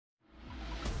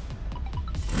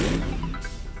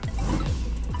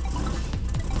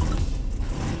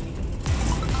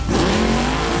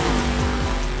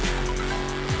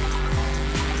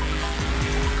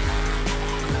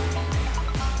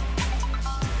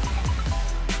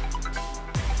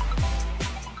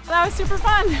that was super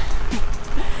fun.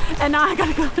 And now I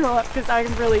gotta go throw up because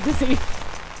I'm really dizzy.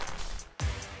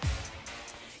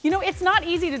 You know, it's not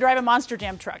easy to drive a Monster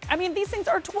Jam truck. I mean, these things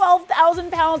are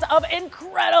 12,000 pounds of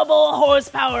incredible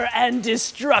horsepower and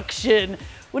destruction.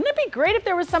 Wouldn't it be great if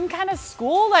there was some kind of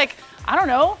school, like, I don't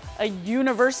know, a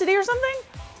university or something?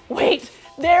 Wait,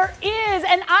 there is,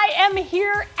 and I am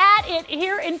here at it,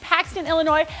 here in Paxton,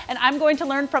 Illinois, and I'm going to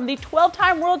learn from the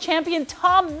 12-time world champion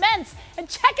Tom Meents. And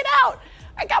check it out,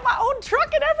 I got my own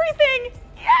truck and everything.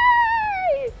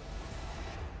 Yay!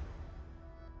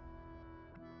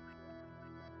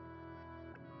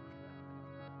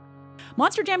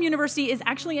 Monster Jam University is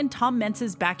actually in Tom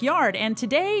Meents' backyard, and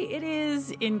today it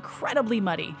is incredibly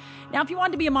muddy. Now, if you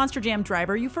want to be a Monster Jam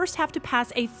driver, you first have to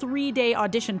pass a 3-day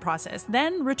audition process,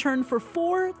 then return for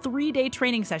 4 3-day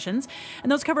training sessions,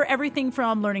 and those cover everything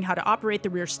from learning how to operate the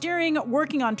rear steering,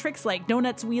 working on tricks like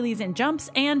donuts, wheelies, and jumps,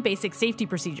 and basic safety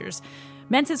procedures.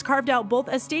 Meents has carved out both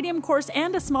a stadium course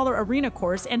and a smaller arena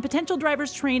course, and potential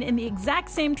drivers train in the exact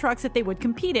same trucks that they would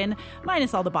compete in,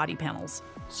 minus all the body panels.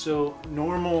 So,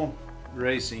 normal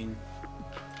racing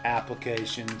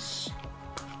applications,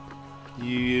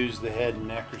 you use the head and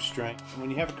neck restraint when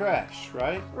you have a crash,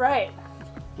 right? Right.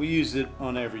 We use it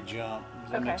on every jump.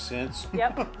 Does that Okay. make sense?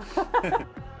 Yep.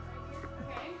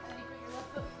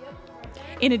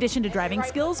 In addition to driving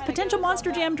skills, potential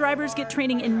Monster Jam drivers get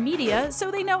training in media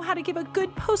so they know how to give a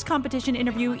good post-competition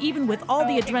interview even with all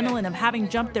the adrenaline of having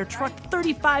jumped their truck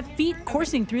 35 feet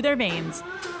coursing through their veins.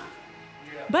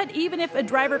 But even if a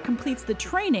driver completes the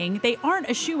training, they aren't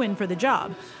a shoo-in for the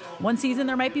job. One season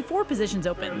there might be 4 positions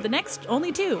open, the next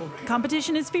only 2.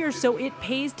 Competition is fierce, so it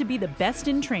pays to be the best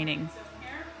in training.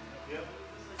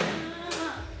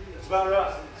 That's about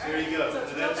right. So there you go. So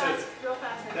it's real fast, real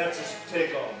fast. That's a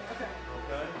takeoff. Okay.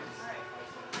 Okay?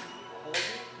 Hold it.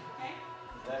 Okay.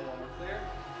 That one we're clear.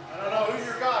 I don't know who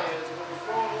your guy is, but we're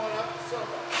throwing one up to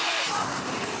somebody.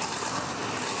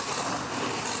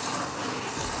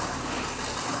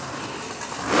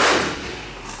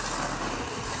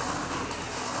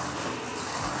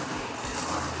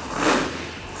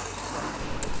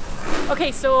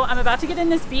 Okay, so I'm about to get in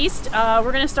this beast.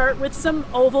 We're gonna start with some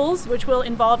ovals, which will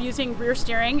involve using rear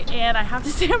steering, and I have to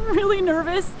say I'm really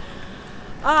nervous.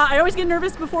 I always get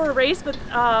nervous before a race, but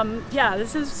yeah,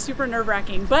 this is super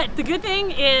nerve-wracking. But the good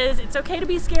thing is it's okay to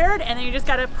be scared, and then you just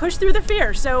gotta push through the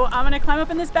fear. So I'm gonna climb up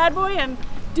in this bad boy and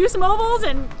do some ovals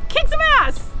and kick some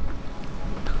ass.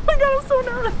 Oh my God, I'm so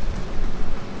nervous.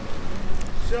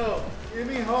 So, give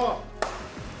me Hawk.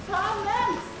 Tom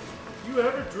Meents. You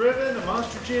ever driven a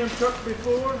Monster Jam truck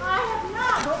before? I have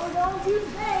not, but we're going to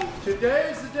today. Today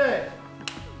is the day.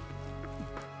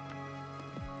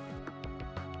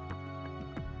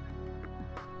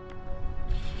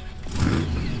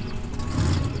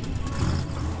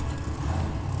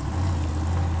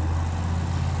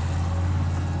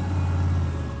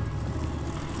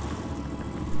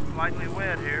 Slightly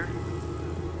wet here.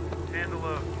 Handle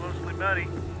mostly muddy.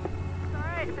 It's all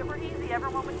right. If it were easy,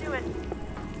 everyone would do it.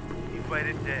 You've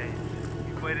waited days.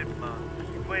 You've waited months.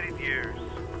 You've waited years.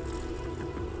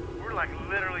 We're like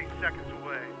literally seconds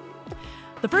away.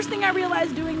 The first thing I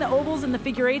realized doing the ovals and the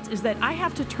figure eights is that I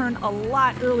have to turn a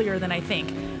lot earlier than I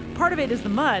think. Part of it is the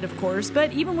mud, of course,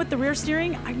 but even with the rear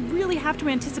steering, I really have to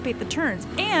anticipate the turns,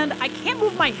 and I can't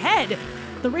move my head.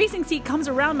 The racing seat comes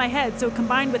around my head, so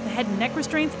combined with the head and neck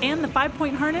restraints and the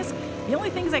 5-point harness, the only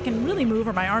things I can really move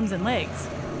are my arms and legs.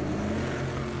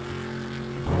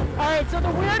 All right, so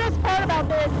the weirdest part about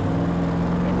this is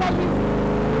that you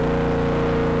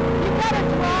gotta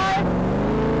drive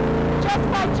just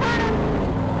by turning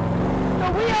the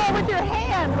wheel with your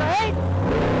hand, right?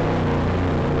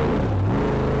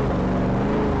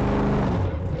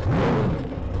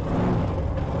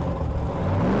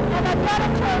 And I've gotta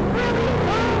turn really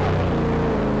early.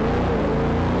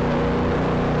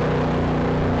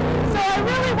 So I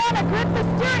really want to grip the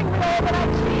steering wheel, but I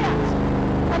can't.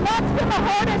 And that's been the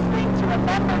hardest thing to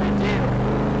remember to do.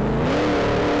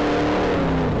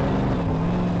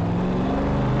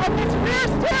 And this rear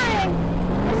steering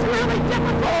is really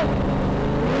difficult.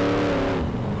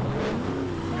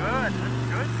 Good.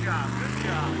 Good job. Good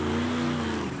job.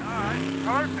 All right.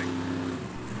 Perfect.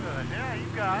 Good. Yeah, you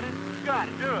got it. You got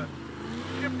it. Do it.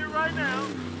 Skip through right now.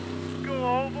 Go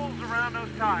ovals around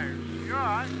those tires. You're all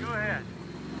right. Go ahead.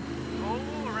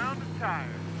 Oval around the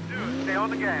tires. Do it. Stay on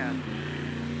the gas.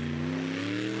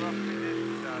 Rough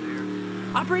conditions out here.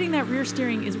 Operating that rear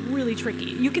steering is really tricky.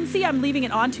 You can see I'm leaving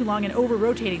it on too long and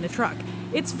over-rotating the truck.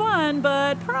 It's fun,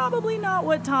 but probably not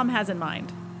what Tom has in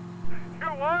mind.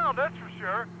 You're wild, that's for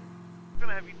sure.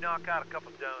 gonna have you knock out a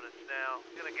couple donuts now.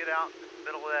 You're gonna get out in the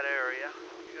middle of that area.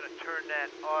 You're gonna turn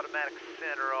that automatic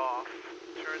center off.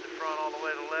 Turn the front all the way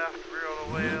to the left, rear all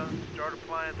the way up. Start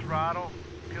applying throttle.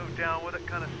 Go down with it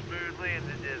kind of smoothly, and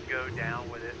then just go down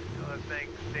with it until that thing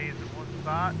stays in one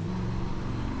spot.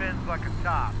 Spins like a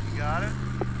top. You got it?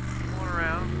 Going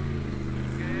around.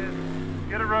 Good.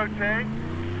 Get it rotate.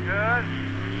 Good.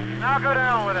 Now go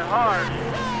down with it hard.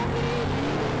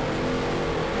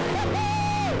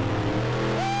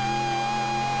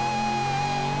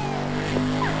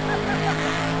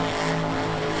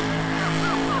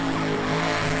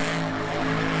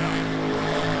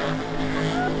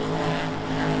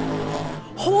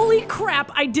 Holy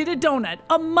crap, I did a donut.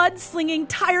 A mud-slinging,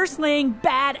 tire-slaying,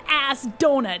 badass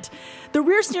donut. The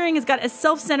rear steering has got a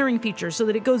self-centering feature so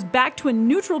that it goes back to a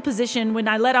neutral position when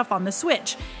I let off on the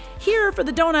switch. Here, for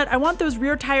the donut, I want those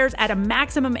rear tires at a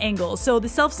maximum angle, so the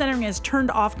self-centering is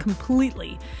turned off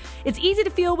completely. It's easy to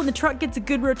feel when the truck gets a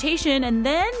good rotation, and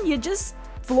then you just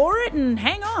floor it and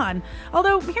hang on.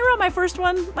 Although, here on my first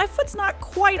one, my foot's not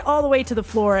quite all the way to the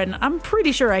floor, and I'm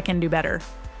pretty sure I can do better.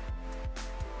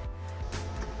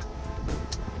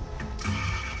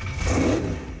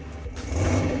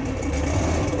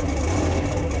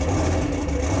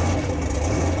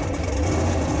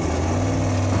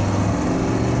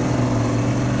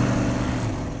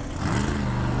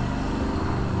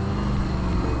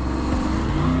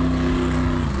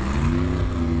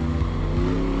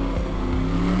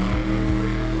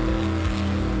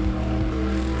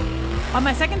 On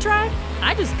my second try,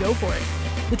 I just go for it.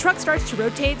 The truck starts to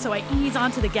rotate, so I ease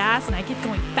onto the gas and I get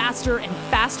going faster and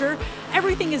faster.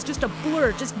 Everything is just a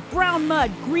blur, just brown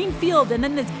mud, green field, and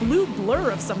then this blue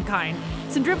blur of some kind.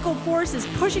 Centrifugal force is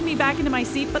pushing me back into my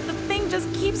seat, but the thing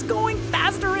just keeps going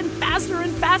faster and faster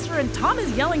and faster, and Tom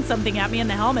is yelling something at me in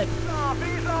the helmet. Ease off,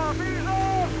 ease off, ease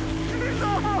off, ease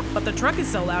off. But the truck is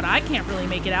so loud I can't really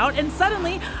make it out, and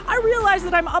suddenly I realize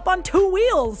that I'm up on two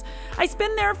wheels. I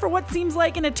spin there for what seems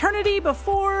like an eternity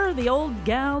before the old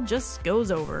gal just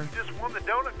goes over. You just won the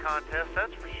donut contest,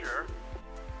 that's for sure.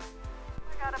 Oh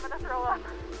my god, I'm gonna throw up.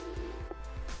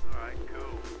 All right,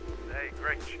 cool. Hey,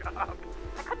 great job.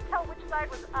 I couldn't tell which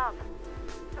side was up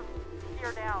to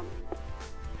steer down. What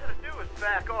you gotta do is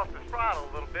back off the throttle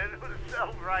a little bit. It would have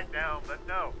settled right down, but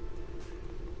no.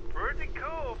 Pretty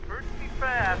cool, pretty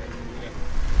fast.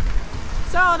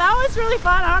 So that was really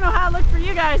fun. I don't know how it looked for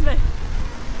you guys, but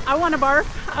I want to barf.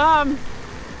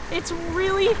 It's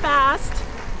really fast,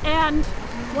 and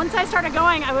once I started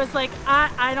going, I was like,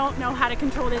 I don't know how to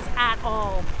control this at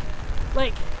all.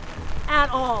 Like, at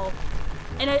all.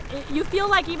 And you feel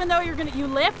like even though you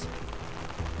lift,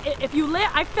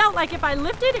 I felt like if I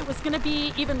lifted, it was gonna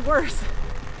be even worse.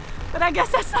 But I guess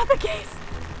that's not the case.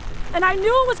 And I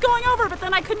knew it was going over, but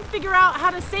then I couldn't figure out how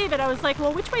to save it. I was like,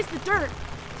 well, which way's the dirt?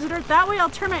 Is the dirt that way? I'll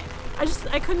turn it.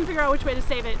 I couldn't figure out which way to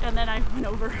save it, and then I went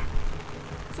over.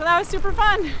 So that was super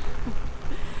fun.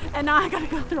 And now I gotta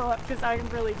go throw up because I'm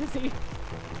really dizzy.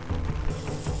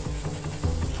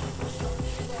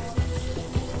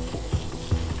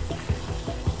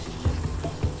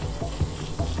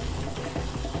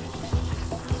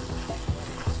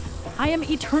 I am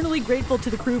eternally grateful to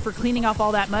the crew for cleaning off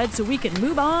all that mud so we can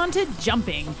move on to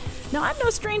jumping. Now, I'm no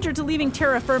stranger to leaving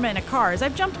terra firma in a car, as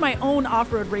I've jumped my own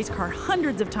off-road race car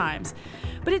hundreds of times.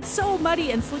 But it's so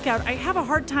muddy and slick out, I have a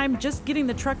hard time just getting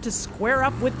the truck to square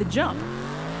up with the jump.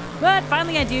 But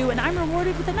finally I do, and I'm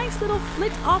rewarded with a nice little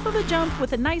flit off of a jump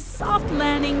with a nice soft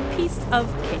landing piece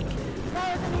of cake.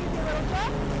 That was an easy little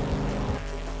jump.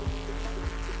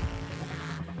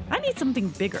 I need something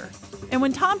bigger. And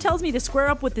when Tom tells me to square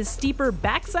up with the steeper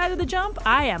backside of the jump,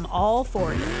 I am all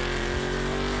for it.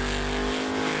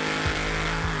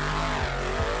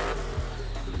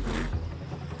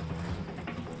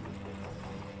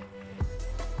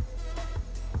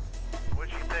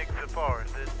 What you think so far?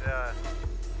 Is it,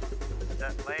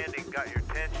 that landing got your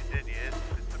attention, didn't you?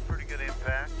 It's a pretty good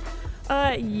impact.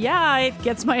 Yeah, it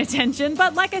gets my attention,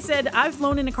 but like I said, I've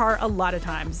flown in a car a lot of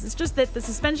times. It's just that the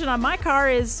suspension on my car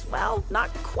is, well,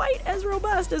 not quite as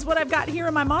robust as what I've got here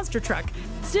in my monster truck.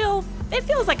 Still, it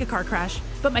feels like a car crash,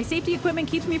 but my safety equipment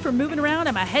keeps me from moving around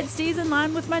and my head stays in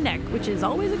line with my neck, which is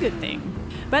always a good thing.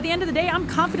 By the end of the day, I'm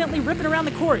confidently ripping around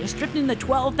the course, drifting the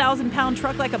 12,000-pound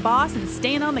truck like a boss and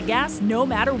staying on the gas no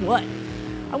matter what.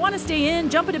 I want to stay in,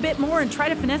 jump it a bit more, and try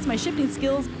to finesse my shifting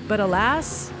skills, but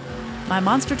alas, my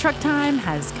monster truck time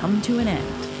has come to an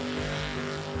end.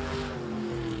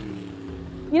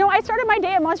 You know, I started my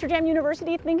day at Monster Jam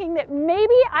University thinking that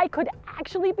maybe I could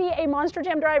actually be a Monster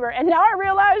Jam driver, and now I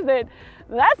realize that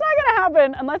that's not gonna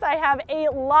happen unless I have a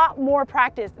lot more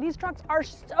practice. These trucks are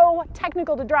so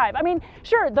technical to drive. I mean,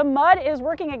 sure, the mud is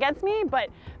working against me, but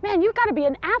man, you've gotta be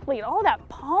an athlete. All that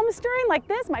palm steering like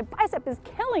this, my bicep is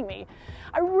killing me.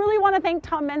 I really want to thank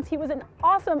Tom Meents. He was an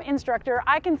awesome instructor.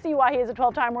 I can see why he is a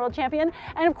 12-time world champion.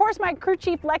 And of course, my crew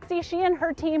chief, Lexi, she and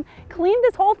her team cleaned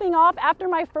this whole thing off after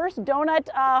my first donut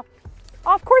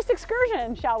off-course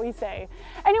excursion, shall we say.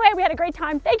 Anyway, we had a great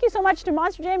time. Thank you so much to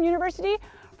Monster Jam University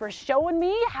for showing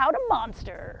me how to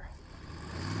monster.